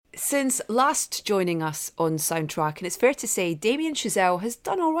Since last joining us on Soundtrack, and it's fair to say Damien Chazelle has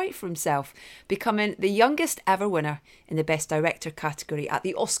done all right for himself, becoming the youngest ever winner in the Best Director category at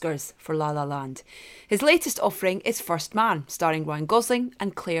the Oscars for La La Land. His latest offering is First Man, starring Ryan Gosling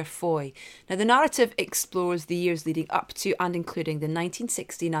and Claire Foy. Now, the narrative explores the years leading up to and including the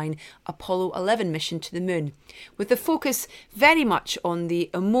 1969 Apollo 11 mission to the moon, with the focus very much on the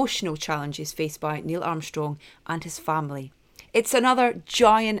emotional challenges faced by Neil Armstrong and his family. It's another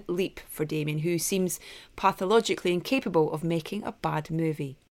giant leap for Damien, who seems pathologically incapable of making a bad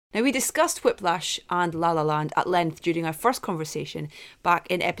movie. Now, we discussed Whiplash and La La Land at length during our first conversation back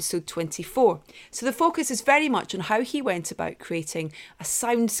in episode 24. So the focus is very much on how he went about creating a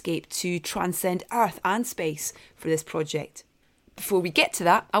soundscape to transcend Earth and space for this project. Before we get to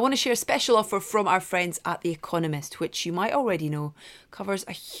that, I want to share a special offer from our friends at The Economist, which you might already know covers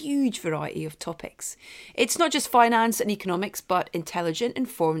a huge variety of topics. It's not just finance and economics, but intelligent,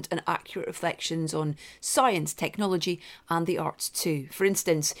 informed and accurate reflections on science, technology and the arts too. For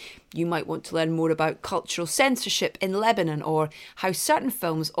instance, you might want to learn more about cultural censorship in Lebanon, or how certain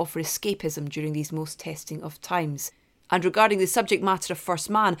films offer escapism during these most testing of times. And regarding the subject matter of First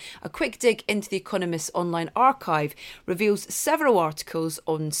Man, a quick dig into The Economist's online archive reveals several articles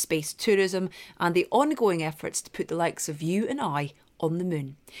on space tourism and the ongoing efforts to put the likes of you and I on the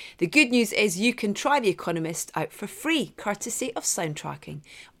moon. The good news is you can try The Economist out for free, courtesy of Soundtracking.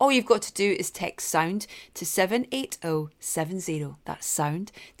 All you've got to do is text SOUND to 78070. That's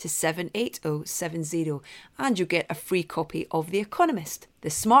SOUND to 78070, and you'll get a free copy of The Economist, the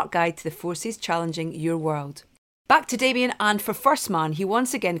smart guide to the forces challenging your world. Back to Damien, and for First Man, he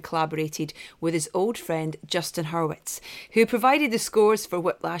once again collaborated with his old friend Justin Hurwitz, who provided the scores for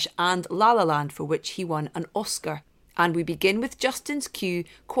Whiplash and La La Land, for which he won an Oscar. And we begin with Justin's cue,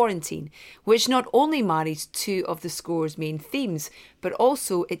 Quarantine, which not only marries two of the score's main themes, but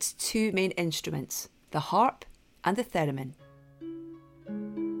also its two main instruments, the harp and the theremin.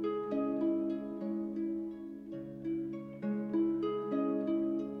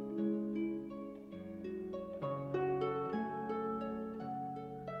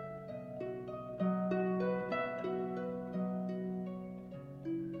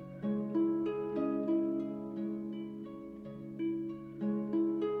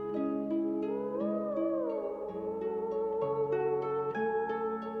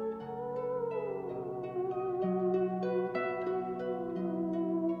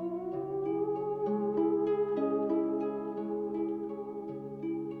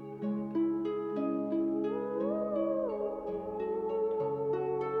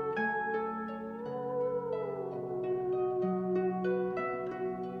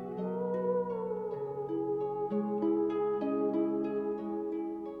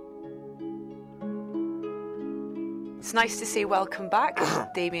 It's nice to say welcome back,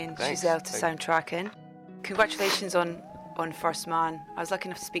 Damien Chazelle, to Soundtracking. Congratulations on First Man. I was lucky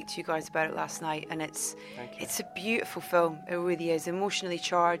enough to speak to you guys about it last night, and it's a beautiful film. It really is, emotionally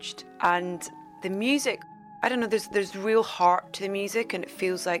charged, and the music, I don't know, there's real heart to the music, and it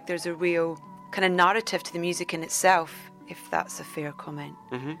feels like there's a real kind of narrative to the music in itself, if that's a fair comment.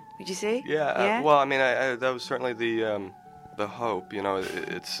 Mm-hmm. Would you say? Yeah. Well, I mean, I that was certainly the hope. You know,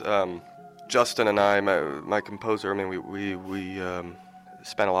 it's. Justin and I, my composer, I mean, we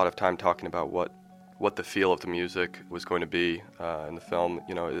spent a lot of time talking about what the feel of the music was going to be in the film.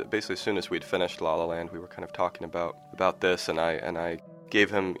 You know, basically as soon as we'd finished La La Land, we were kind of talking about this, and I gave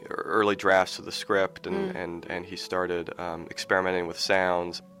him early drafts of the script, and he started experimenting with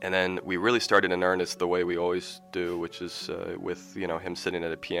sounds, and then we really started in earnest the way we always do, which is with him sitting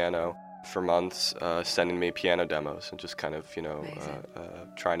at a piano for months, sending me piano demos and just kind of,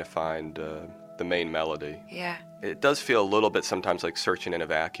 trying to find the main melody. Yeah. It does feel a little bit sometimes like searching in a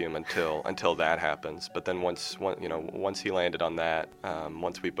vacuum until that happens. But then once he landed on that,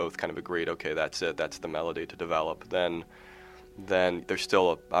 once we both kind of agreed, okay, that's it, that's the melody to develop, then there's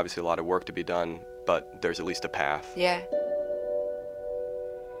still obviously a lot of work to be done, but there's at least a path. Yeah.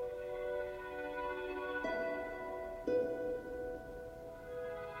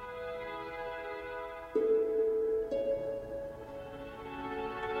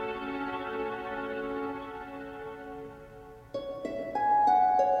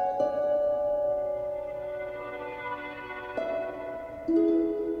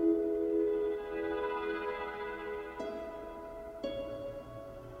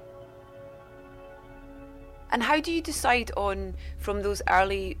 And how do you decide on, from those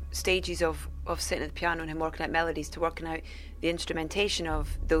early stages of sitting at the piano and him working out melodies, to working out the instrumentation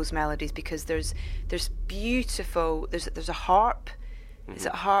of those melodies? Because there's beautiful, there's a harp. Mm-hmm. Is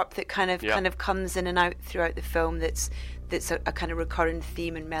it a harp that kind of comes in and out throughout the film? That's that's a kind of recurrent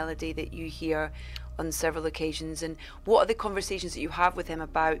theme and melody that you hear on several occasions? And what are the conversations that you have with him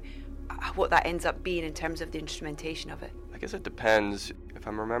about what that ends up being in terms of the instrumentation of it? I guess it depends. If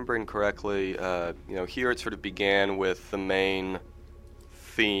I'm remembering correctly, here it sort of began with the main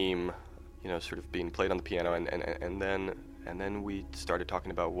theme, sort of being played on the piano, and then we started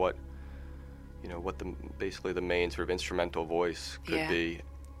talking about what basically the main sort of instrumental voice could be.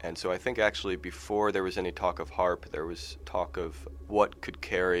 And so I think actually before there was any talk of harp, there was talk of what could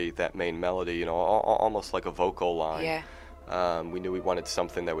carry that main melody, almost like a vocal line. Yeah. We knew we wanted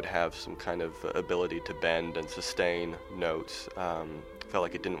something that would have some kind of ability to bend and sustain notes. Felt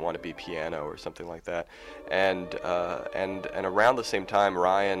like it didn't want to be piano or something like that. And around the same time,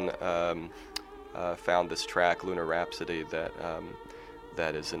 Ryan found this track, Lunar Rhapsody,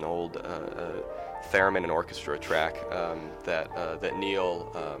 that is an old theremin and orchestra track that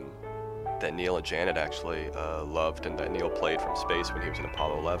Neil and Janet actually loved, and that Neil played from space when he was in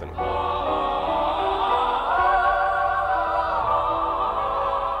Apollo 11.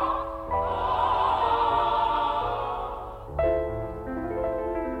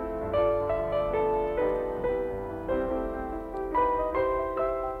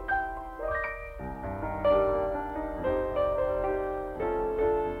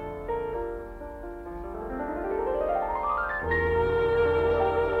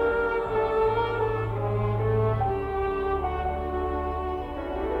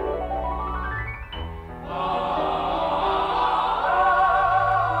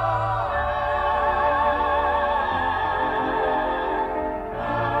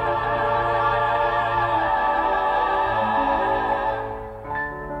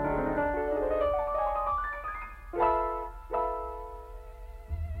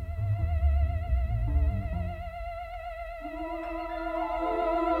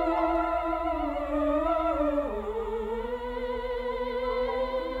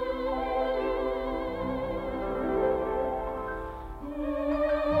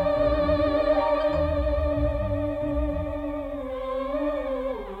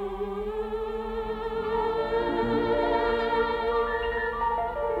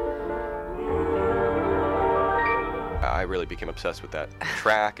 I really became obsessed with that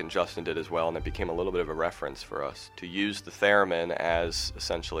track, and Justin did as well, and it became a little bit of a reference for us to use the theremin as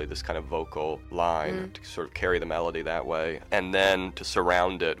essentially this kind of vocal line to sort of carry the melody that way, and then to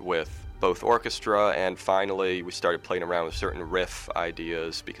surround it with both orchestra, and finally we started playing around with certain riff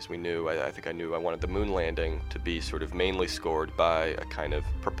ideas because we knew, I knew I wanted the moon landing to be sort of mainly scored by a kind of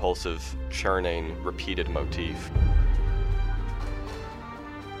propulsive, churning, repeated motif.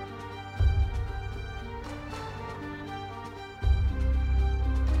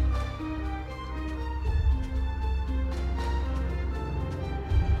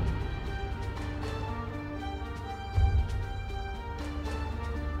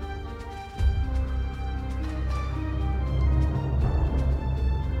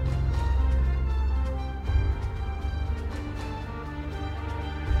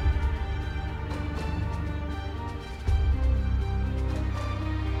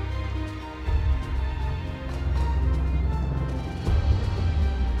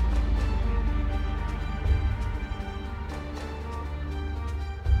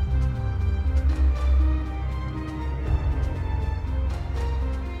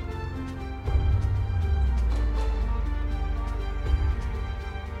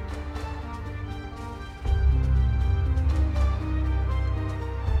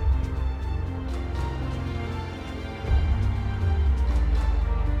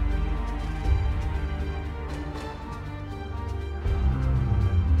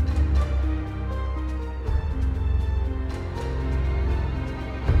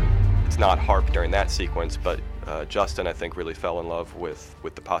 Not harp during that sequence, but Justin, I think, really fell in love with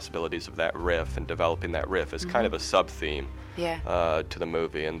the possibilities of that riff and developing that riff as kind of a sub-theme to the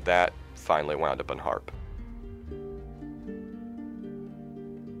movie, and that finally wound up on harp.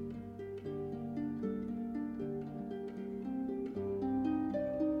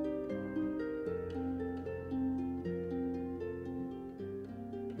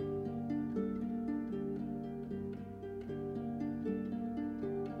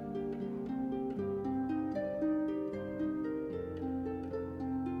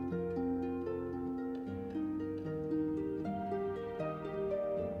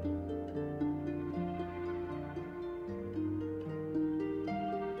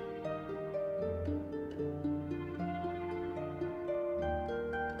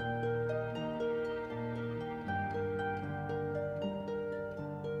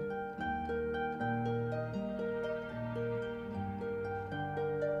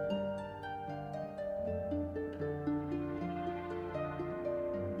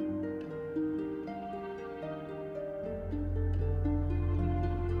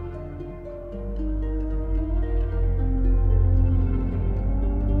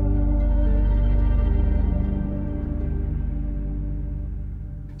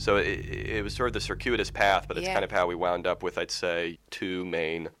 So it was sort of the circuitous path, but it's Yeah. kind of how we wound up with, I'd say, two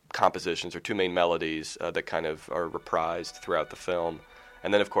main compositions or two main melodies that kind of are reprised throughout the film.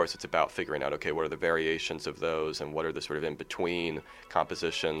 And then, of course, it's about figuring out, okay, what are the variations of those and what are the sort of in-between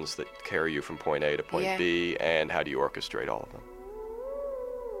compositions that carry you from point A to point Yeah. B, and how do you orchestrate all of them?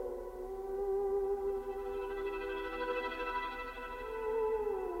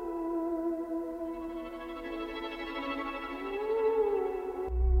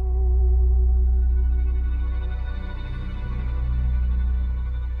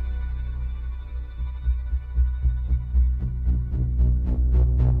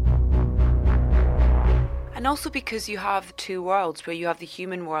 And also because you have two worlds, where you have the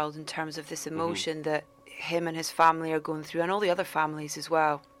human world in terms of this emotion that him and his family are going through, and all the other families as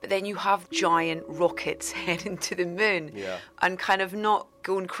well. But then you have giant rockets heading to the moon, Yeah. and kind of not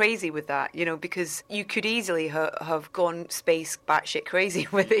going crazy with that, because you could easily have gone space batshit crazy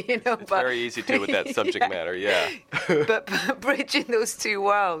with it, It's very easy to with that subject matter, yeah. but bridging those two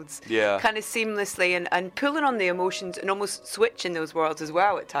worlds Yeah. kind of seamlessly, and pulling on the emotions and almost switching those worlds as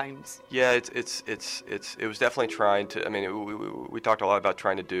well at times. Yeah, it was definitely trying to. I mean, we talked a lot about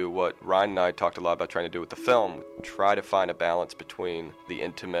trying to do what Ryan and I talked a lot about trying to do with the film. Try to find a balance between the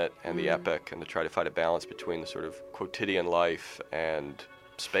intimate and the epic, and to try to find a balance between the sort of quotidian life and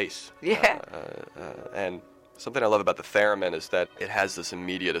space. Yeah. And something I love about the theremin is that it has this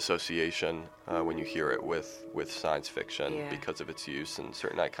immediate association when you hear it with science fiction, Yeah. because of its use in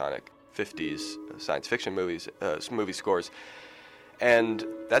certain iconic 50s science fiction movie scores. And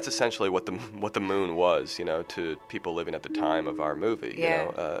that's essentially what the moon was, to people living at the time of our movie.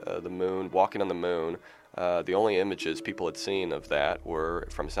 Yeah. The moon, walking on the moon. The only images people had seen of that were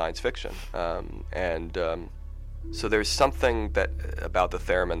from science fiction, so there's something about the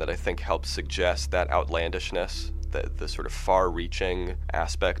theremin that I think helps suggest that outlandishness, the sort of far-reaching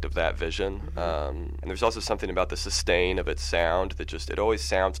aspect of that vision. And there's also something about the sustain of its sound that it always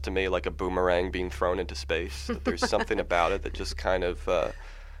sounds to me like a boomerang being thrown into space. That there's something about it that just kind of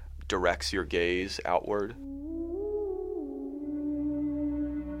directs your gaze outward.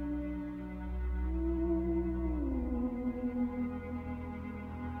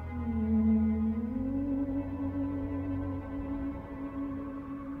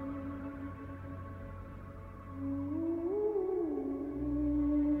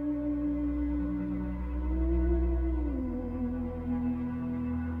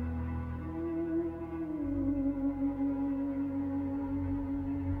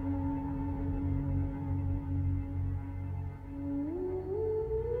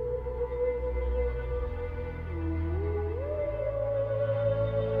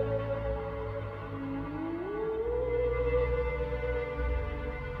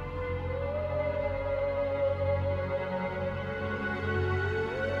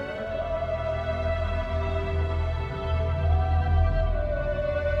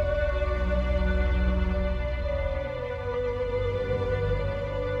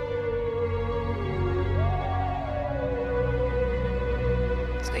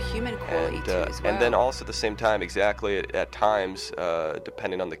 Human quality too, as well. And then also at the same time, exactly at times,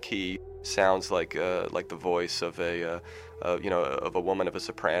 depending on the key, sounds like the voice of a woman of a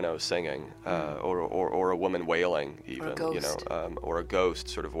soprano singing, or a woman wailing even, or a ghost. Or a ghost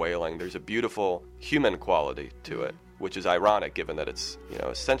sort of wailing. There's a beautiful human quality to it, which is ironic given that it's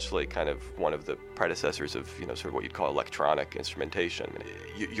essentially kind of one of the predecessors of sort of what you'd call electronic instrumentation. I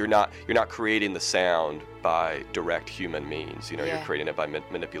mean, you're not creating the sound by direct human means. You're creating it by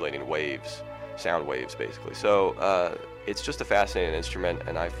manipulating waves, sound waves basically. So it's just a fascinating instrument,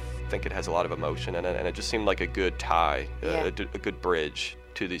 and I think it has a lot of emotion in it, and it just seemed like a good tie, a good bridge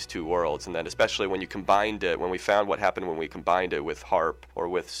to these two worlds. And then especially when we found what happened when we combined it with harp or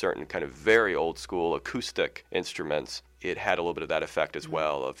with certain kind of very old school acoustic instruments, it had a little bit of that effect as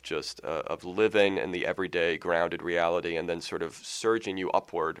well, of just of living in the everyday grounded reality and then sort of surging you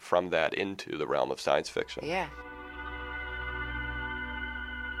upward from that into the realm of science fiction. Yeah.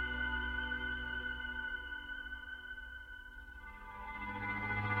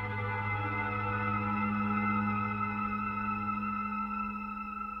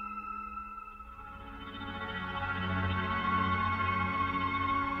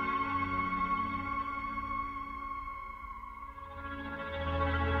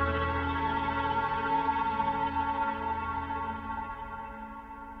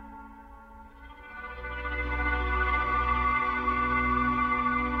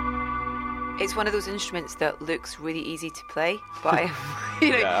 It's one of those instruments that looks really easy to play, but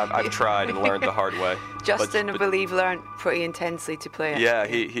yeah, I've tried and learned the hard way. Justin, I believe, learned pretty intensely to play it. Yeah,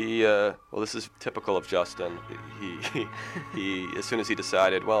 he well, this is typical of Justin. He as soon as he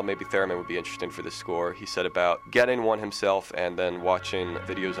decided, well, maybe theremin would be interesting for the score, he set about getting one himself and then watching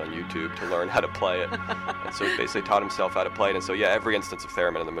videos on YouTube to learn how to play it. And so he basically taught himself how to play it. And so, yeah, every instance of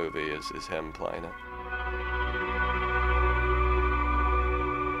theremin in the movie is him playing it.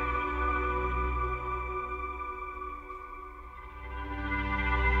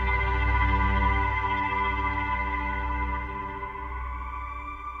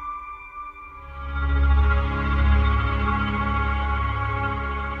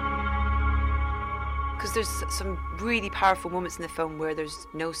 Because there's some really powerful moments in the film where there's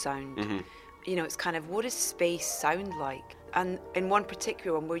no sound. Mm-hmm. You know, it's kind of, what does space sound like? And in one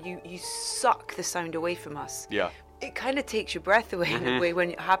particular one where you suck the sound away from us. Yeah. It kind of takes your breath away in a way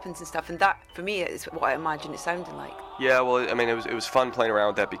when it happens and stuff. And that, for me, is what I imagine it sounding like. Yeah, well, I mean, it was fun playing around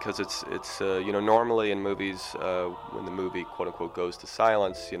with that because it's you know, normally in movies when the movie quote unquote goes to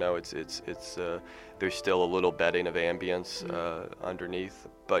silence, you know, it's there's still a little bedding of ambience underneath.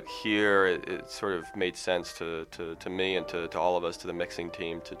 But here it sort of made sense to me and to all of us, to the mixing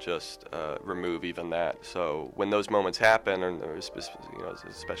team, to just remove even that. So when those moments happen, and you know,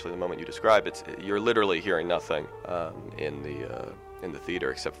 especially the moment you describe, you're literally hearing nothing in the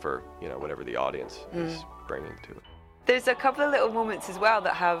theater except for, you know, whatever the audience is bringing to it. There's a couple of little moments as well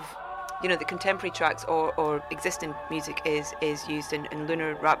that have, you know, the contemporary tracks or existing music is used in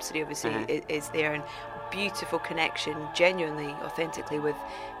Lunar Rhapsody, obviously, is there, and beautiful connection, genuinely, authentically, with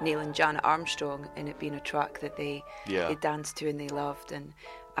Neil and Janet Armstrong, and it being a track that they danced to and they loved, and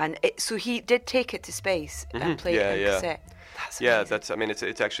so he did take it to space and play it on cassette. That's I mean,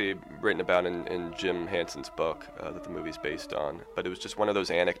 it's actually written about in Jim Henson's book that the movie's based on. But it was just one of those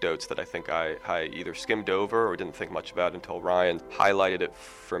anecdotes that I think I either skimmed over or didn't think much about until Ryan highlighted it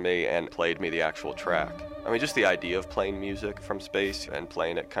for me and played me the actual track. I mean, just the idea of playing music from space and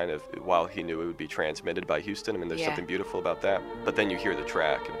playing it kind of while he knew it would be transmitted by Houston. I mean, there's something beautiful about that. But then you hear the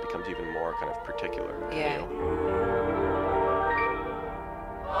track and it becomes even more kind of particular. Yeah.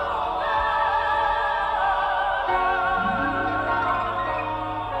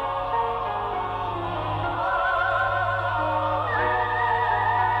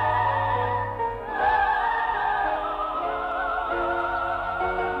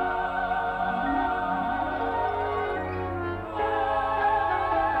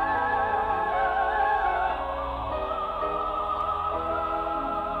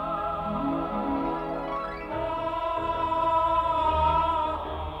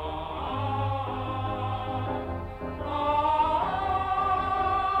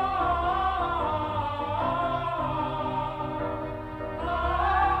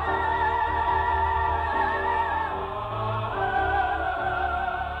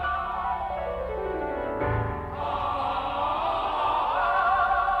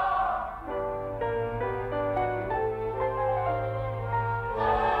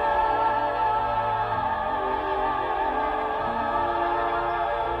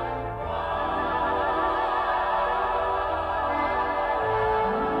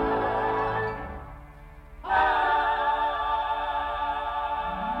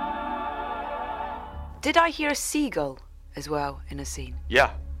 Did I hear a seagull as well in a scene? Yeah.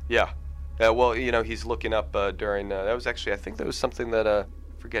 Well, you know, he's looking up during, that was actually, I think that was something that, I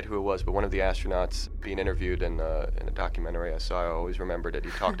forget who it was, but one of the astronauts being interviewed in a documentary I saw, I always remembered it.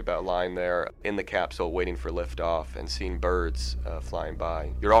 He talked about lying there in the capsule waiting for liftoff and seeing birds flying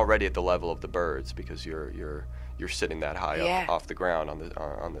by. You're already at the level of the birds because you're sitting that high up off the ground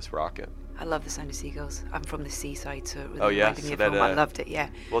on this rocket. I love the sound of seagulls. I'm from the seaside, so it really reminded me of home. I loved it,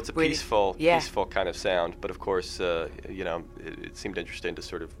 Well, it's a peaceful kind of sound, but of course, you know, it seemed interesting to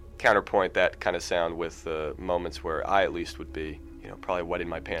sort of counterpoint that kind of sound with moments where I at least would be, you know, probably wetting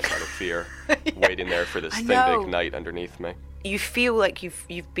my pants out of fear, waiting there for this thing to ignite underneath me. You feel like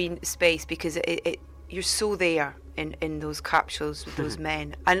you've been to space because you're so there in those capsules with those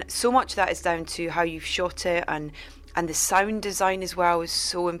men, and so much of that is down to how you've shot it, and the sound design as well is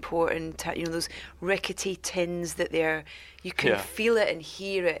so important. You know, those rickety tins that you can feel it and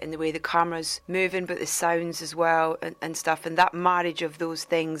hear it in the way the camera's moving, but the sounds as well and stuff, and that marriage of those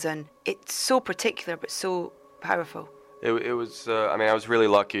things, and it's so particular but so powerful. It was. I mean, I was really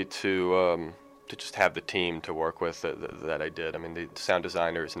lucky to to just have the team to work with that I did. I mean, the sound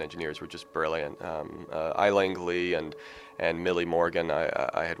designers and engineers were just brilliant. Eiling Lee and Millie Morgan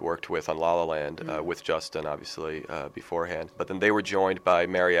I had worked with on La La Land with Justin, obviously, beforehand. But then they were joined by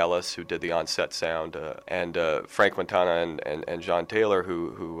Mary Ellis, who did the on-set sound, and Frank Quintana and John Taylor,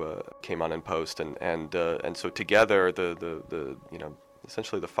 who came on in post. And so together, the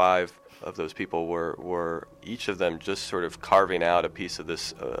essentially the five of those people were each of them just sort of carving out a piece of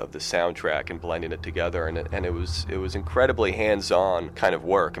this of the soundtrack and blending it together, and it was incredibly hands-on kind of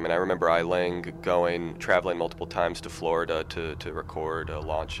work. I mean, I remember Eiling traveling multiple times to Florida to record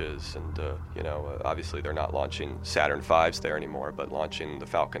launches, and obviously they're not launching Saturn V's there anymore, but launching the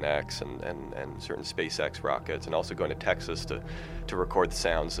Falcon X and certain SpaceX rockets, and also going to Texas to record the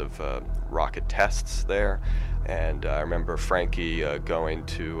sounds of rocket tests there. And I remember Frankie going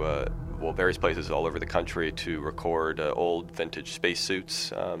to various places all over the country to record old vintage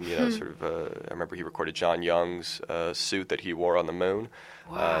spacesuits. I remember he recorded John Young's suit that he wore on the moon.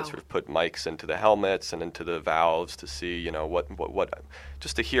 Wow. Sort of put mics into the helmets and into the valves to see, what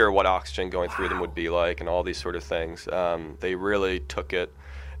just to hear what oxygen going through them would be like, and all these sort of things. They really took it.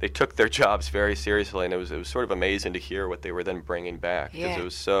 They took their jobs very seriously, and it was sort of amazing to hear what they were then bringing back, because it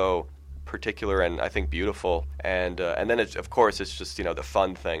was so particular and I think beautiful, and then of course it's just the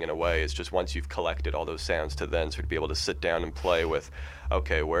fun thing in a way is just once you've collected all those sounds to then sort of be able to sit down and play with,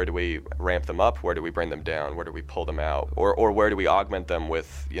 okay, where do we ramp them up, where do we bring them down, where do we pull them out, or where do we augment them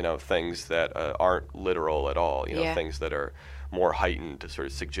with things that aren't literal at all, things that are more heightened to sort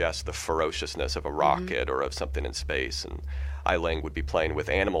of suggest the ferociousness of a rocket or of something in space. And Eiling would be playing with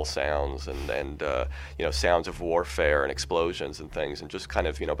animal sounds and sounds of warfare and explosions and things, and just kind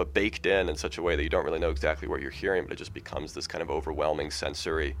of but baked in such a way that you don't really know exactly what you're hearing, but it just becomes this kind of overwhelming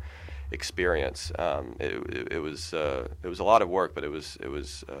sensory experience. It was a lot of work, but it was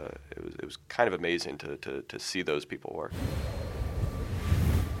kind of amazing to see those people work.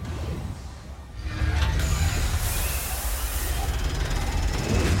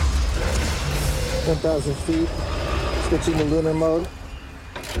 10,000 feet, switching to lunar mode.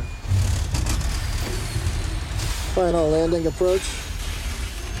 Final landing approach.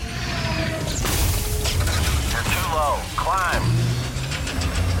 You're too low. Climb.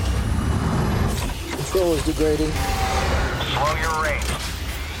 Control is degrading. Slow your rate.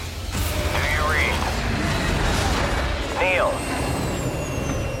 Do you read? Neil.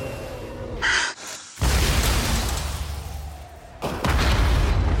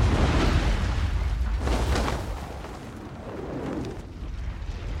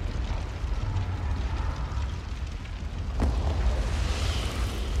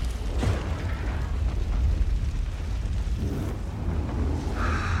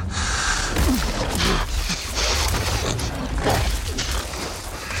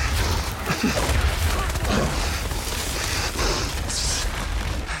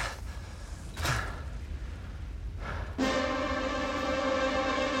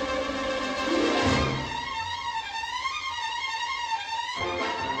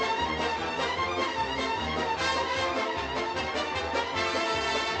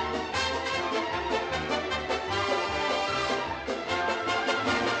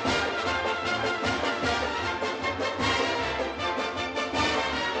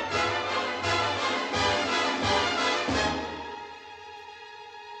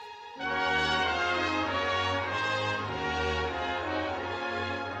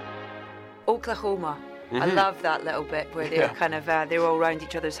 Oklahoma. I love that little bit where they're kind of they're all around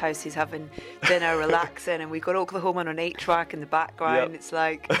each other's houses having dinner, relaxing, and we got Oklahoma on an 8-track in the background. It's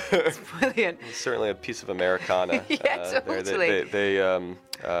like it's brilliant. It's certainly a piece of Americana. Totally.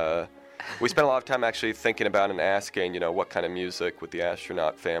 We spent a lot of time actually thinking about and asking, what kind of music would the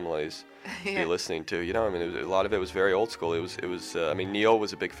astronaut families be listening to? A lot of it was very old school. It was. Neil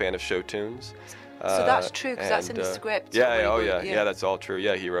was a big fan of show tunes. So that's true, because that's in the script. Yeah, that's all true.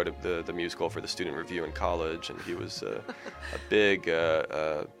 Yeah, he wrote the musical for the Student Review in college, and he was a big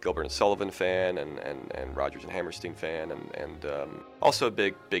Gilbert and Sullivan fan, and Rodgers and Hammerstein fan, and also a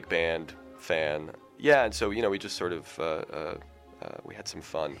big band fan. Yeah, and so we just sort of we had some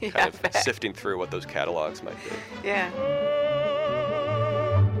fun kind of sifting through what those catalogs might be. Yeah.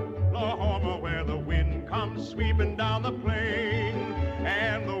 Oklahoma, where the wind comes sweeping down the plain,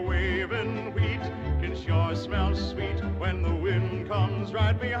 and the waving wheat can sure smell sweet when the wind comes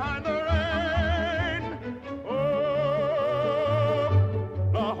right behind the rain. Oh,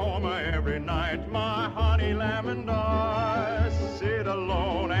 Oklahoma, every night my honey lamb and I sit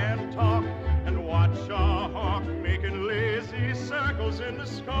alone and talk and watch a hawk making lazy circles in the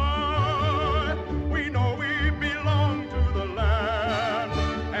sky. We know we belong to the land,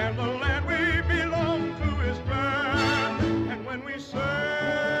 and the land we belong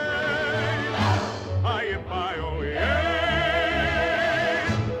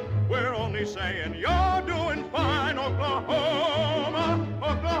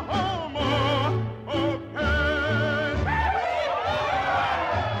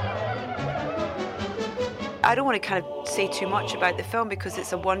I don't want to kind of say too much about the film because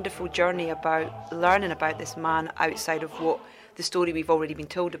it's a wonderful journey about learning about this man outside of what the story we've already been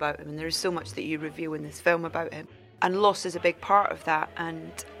told about him, and there's so much that you reveal in this film about him. And loss is a big part of that,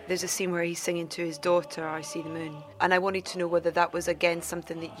 and there's a scene where he's singing to his daughter, I See the Moon. And I wanted to know whether that was, again,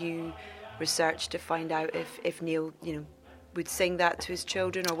 something that you researched to find out if Neil, would sing that to his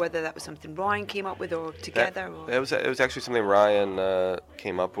children, or whether that was something Ryan came up with, or together. It was actually something Ryan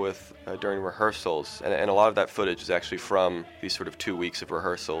came up with during rehearsals, and a lot of that footage is actually from these sort of 2 weeks of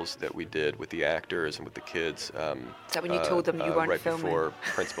rehearsals that we did with the actors and with the kids. Is that when you told them you weren't right filming? Before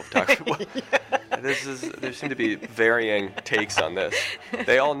principal photography. There seem to be varying takes on this.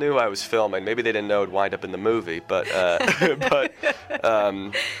 They all knew I was filming. Maybe they didn't know it'd wind up in the movie, but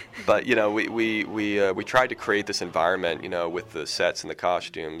we tried to create this environment, with the sets and the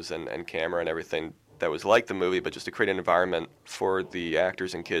costumes and camera and everything that was like the movie, but just to create an environment for the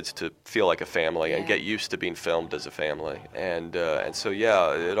actors and kids to feel like a family and get used to being filmed as a family. And so,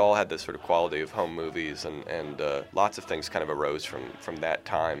 it all had this sort of quality of home movies, and lots of things kind of arose from that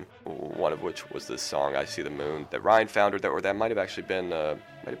time, one of which was this song, I See the Moon, that Ryan found, or that might have actually been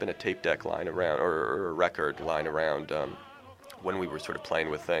a tape deck lying around, or a record lying around, when we were sort of playing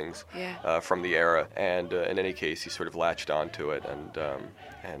with things from the era, and in any case, he sort of latched onto it,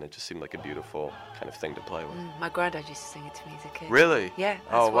 and it just seemed like a beautiful kind of thing to play with. My granddad used to sing it to me as a kid. Really? Yeah,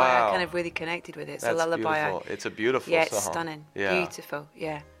 that's why I kind of really connected with it. It's a lullaby. Beautiful. It's a beautiful song. It's stunning. Yeah. Beautiful.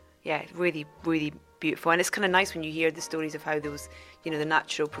 Yeah, really, really beautiful. And it's kind of nice when you hear the stories of how those, the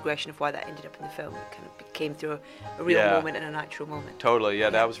natural progression of why that ended up in the film. It kind of came through a real moment and a natural moment. Totally,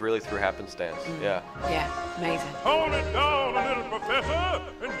 that was really through happenstance. Yeah, amazing. Tone it down a little, Professor,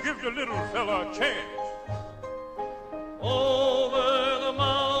 and give your little fella a chance. Over the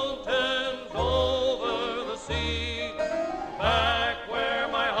mountains, over the sea, back where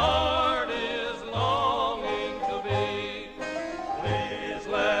my heart is longing to be. Please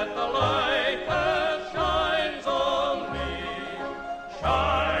let the light that shines on me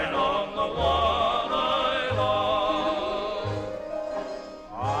shine on the one I love.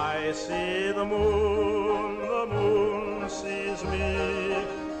 I see the moon sees me,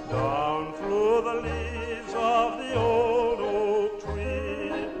 down through the leaves of the old oak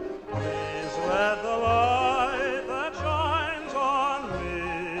tree. Please let the light that shines on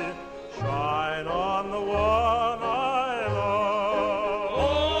me shine on the one I love.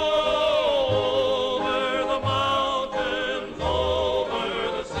 Over the mountains,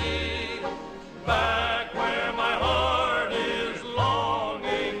 over the sea, back where my heart is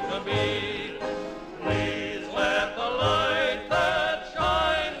longing to be. Please let the light that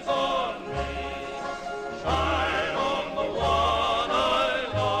shines on me shine on the one I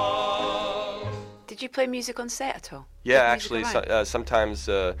love. Did you play music on set at all? Yeah, actually, sometimes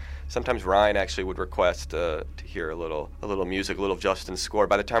Ryan actually would request to hear a little music, a little Justin score.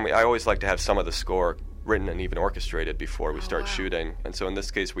 By the time I always like to have some of the score written and even orchestrated before we start shooting. And so in this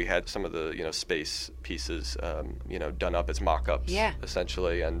case, we had some of the space pieces done up as mock-ups,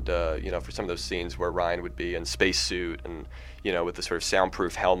 essentially. And for some of those scenes where Ryan would be in spacesuit and with the sort of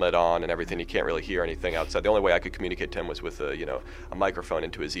soundproof helmet on and everything, you can't really hear anything outside. The only way I could communicate to him was with a microphone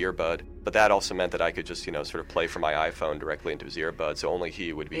into his earbud. But that also meant that I could just sort of play from my iPhone directly into his earbud, so only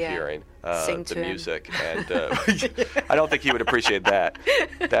he would be hearing the music. And I don't think he would appreciate that.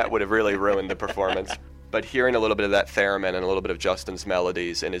 That would have really ruined the performance. But hearing a little bit of that theremin and a little bit of Justin's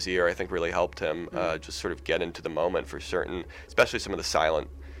melodies in his ear, I think really helped him just sort of get into the moment for certain, especially some of the silent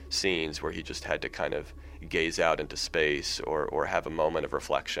scenes where he just had to kind of gaze out into space or have a moment of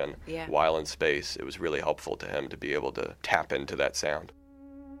reflection while in space. It was really helpful to him to be able to tap into that sound.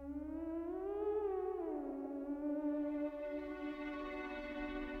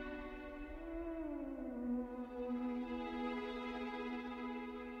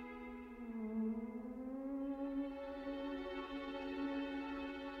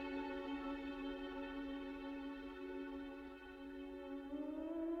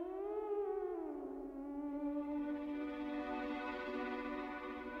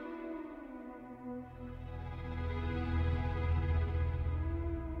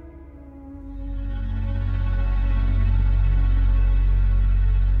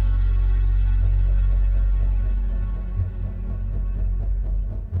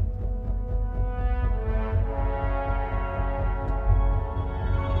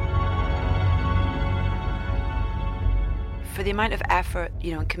 For the amount of effort,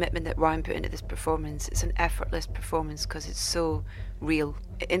 and commitment that Ryan put into this performance, it's an effortless performance because it's so real.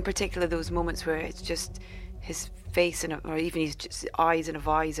 In particular, those moments where it's just his face or even his just eyes in a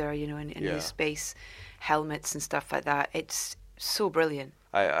visor, in those space helmets and stuff like that. It's so brilliant.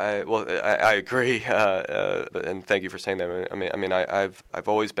 I agree, and thank you for saying that. I've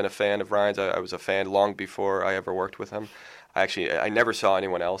always been a fan of Ryan's. I was a fan long before I ever worked with him. I never saw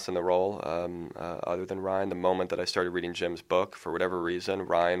anyone else in the role other than Ryan. The moment that I started reading Jim's book, for whatever reason,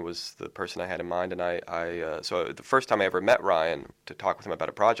 Ryan was the person I had in mind. And so the first time I ever met Ryan to talk with him about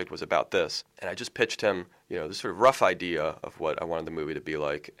a project was about this. And I just pitched him, this sort of rough idea of what I wanted the movie to be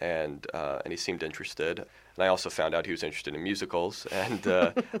like, and he seemed interested. And I also found out he was interested in musicals, and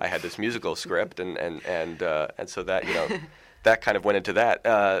I had this musical script, and so that that kind of went into that.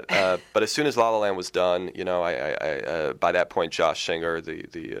 But as soon as La La Land was done, I by that point, Josh Singer,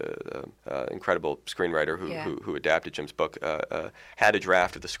 the incredible screenwriter who adapted Jim's book, had a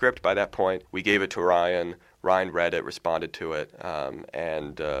draft of the script by that point. We gave it to Ryan. Ryan read it, responded to it,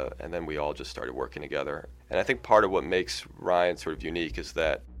 and then we all just started working together. And I think part of what makes Ryan sort of unique is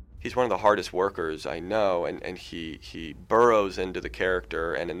that he's one of the hardest workers I know, and he burrows into the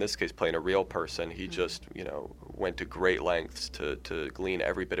character, and in this case, playing a real person, he just, went to great lengths to glean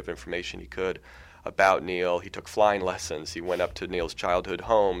every bit of information he could about Neil. He took flying lessons. He went up to Neil's childhood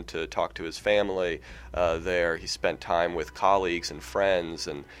home to talk to his family there. He spent time with colleagues and friends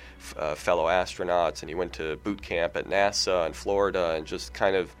and fellow astronauts, and he went to boot camp at NASA in Florida and just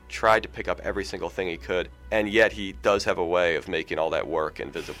kind of tried to pick up every single thing he could. And yet he does have a way of making all that work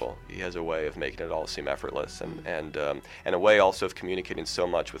invisible. He has a way of making it all seem effortless, and a way also of communicating so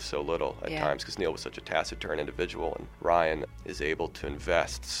much with so little at times, because Neil was such a taciturn individual, and Ryan is able to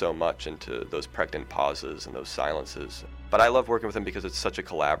invest so much into those pregnant pauses and those silences. But I love working with him because it's such a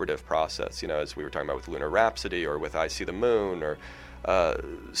collaborative process, as we were talking about with Lunar Rhapsody or with I See the Moon, or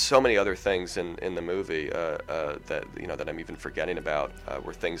so many other things in the movie that I'm even forgetting about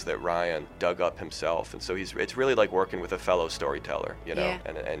were things that Ryan dug up himself, and so it's really like working with a fellow storyteller,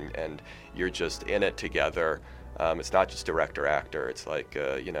 and you're just in it together. It's not just director actor. It's like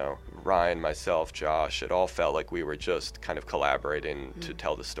Ryan, myself, Josh. It all felt like we were just kind of collaborating to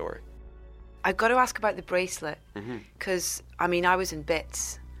tell the story. I've got to ask about the bracelet, because I was in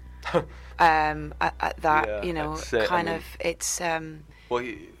bits. At that, it's.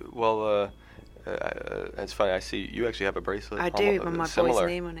 It's funny. I see you actually have a bracelet. I do, with my boy's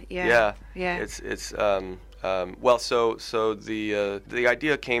name on it. Yeah. It's. So the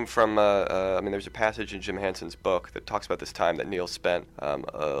idea came from. There's a passage in Jim Henson's book that talks about this time that Neil spent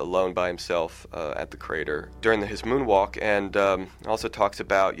alone by himself at the crater during his moonwalk, and also talks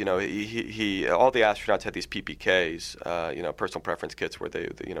about he all the astronauts had these PPKs, personal preference kits, where they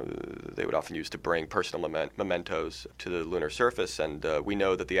would often use to bring personal mementos to the lunar surface, and we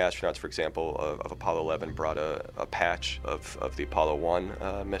know that the astronauts, for example, of Apollo 11 brought a patch of the Apollo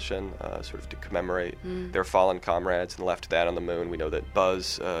 1 mission, sort of to commemorate their fallen comrades, and left that on the moon. We know that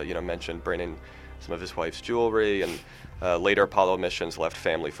Buzz, mentioned bringing some of his wife's jewelry, and later Apollo missions left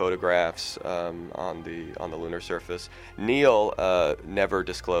family photographs on the lunar surface. Neil never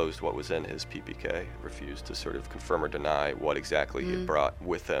disclosed what was in his PPK, refused to sort of confirm or deny what exactly he had brought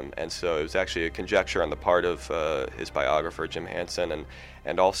with him, and so it was actually a conjecture on the part of his biographer, Jim Henson,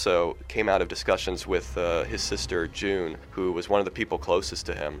 and also came out of discussions with his sister, June, who was one of the people closest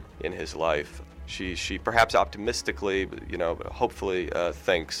to him in his life. She perhaps optimistically, hopefully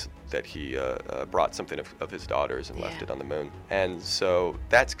thinks that he brought something of his daughter's and left it on the moon. And so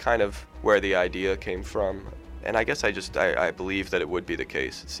that's kind of where the idea came from. And I guess I believe that it would be the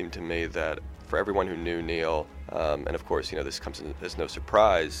case. It seemed to me that for everyone who knew Neil, and of course, this comes as no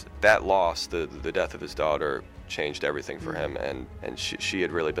surprise, that loss, the death of his daughter, changed everything for him. And she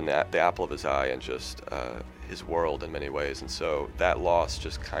had really been the apple of his eye and just his world in many ways. And so that loss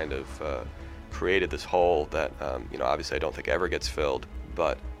just kind of created this hole that, obviously I don't think ever gets filled,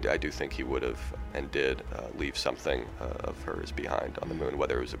 but I do think he would have and did leave something of hers behind on the moon,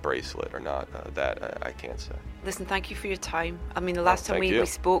 whether it was a bracelet or not, that I can't say. Listen, thank you for your time. The last time we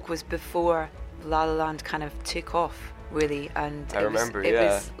spoke was before La La Land kind of took off, really, and it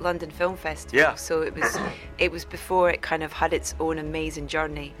was London Film Festival, so it was before it kind of had its own amazing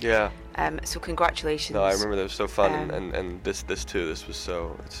journey. So congratulations. No, I remember that was so fun, and this too. It's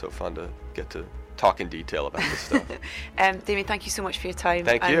so fun to get to talk in detail about this stuff. Damien, thank you so much for your time.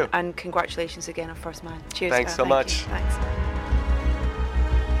 Thank you, and congratulations again on First Man. Cheers. Thanks so much. Thanks.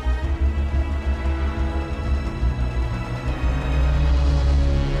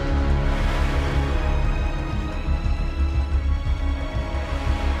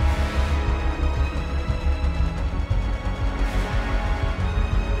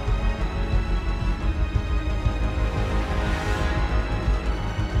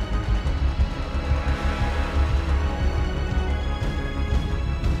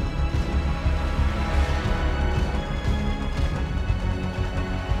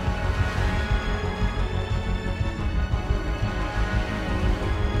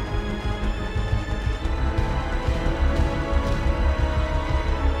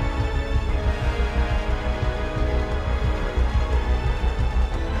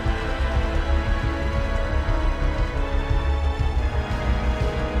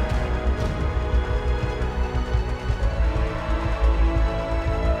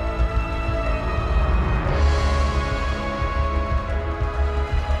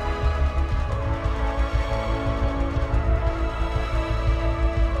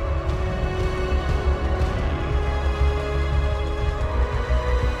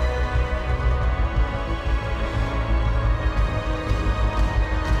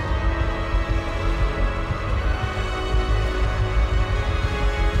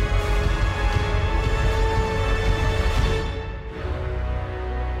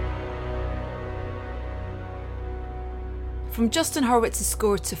 From Justin Hurwitz's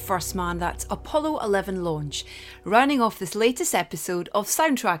score to First Man, that's Apollo 11 launch, rounding off this latest episode of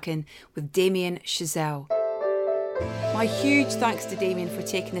Soundtracking with Damien Chazelle. My huge thanks to Damien for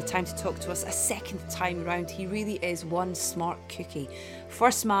taking the time to talk to us a second time round. He really is one smart cookie.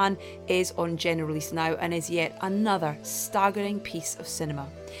 First Man is on general release now and is yet another staggering piece of cinema.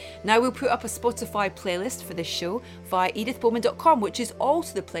 Now we'll put up a Spotify playlist for this show via edithbowman.com, which is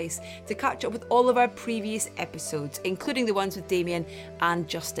also the place to catch up with all of our previous episodes, including the ones with Damien and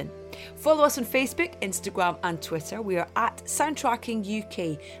Justin. Follow us on Facebook, Instagram and Twitter. We are at Soundtracking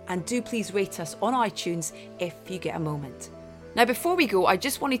UK, and do please rate us on iTunes if you get a moment. Now before we go, I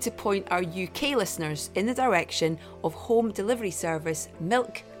just wanted to point our UK listeners in the direction of home delivery service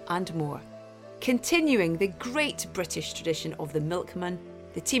Milk and More. Continuing the great British tradition of the milkman,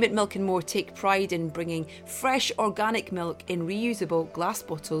 the team at Milk and More take pride in bringing fresh organic milk in reusable glass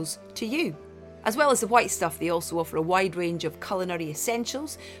bottles to you. As well as the white stuff, they also offer a wide range of culinary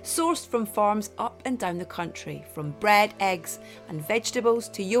essentials sourced from farms up and down the country, from bread, eggs and vegetables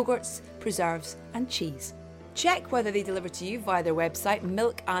to yogurts, preserves and cheese. Check whether they deliver to you via their website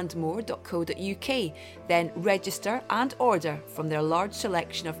milkandmore.co.uk, then register and order from their large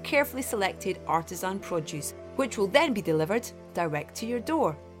selection of carefully selected artisan produce, which will then be delivered direct to your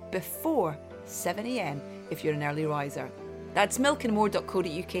door before 7 a.m. if you're an early riser. That's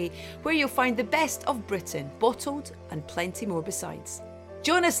milkandmore.co.uk, where you'll find the best of Britain, bottled and plenty more besides.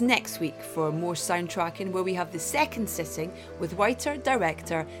 Join us next week for more Soundtracking, where we have the second sitting with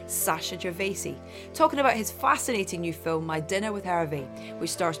writer-director Sacha Gervasi, talking about his fascinating new film My Dinner with Hervé, which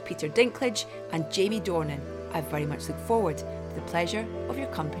stars Peter Dinklage and Jamie Dornan. I very much look forward to the pleasure of your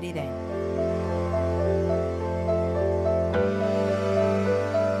company then.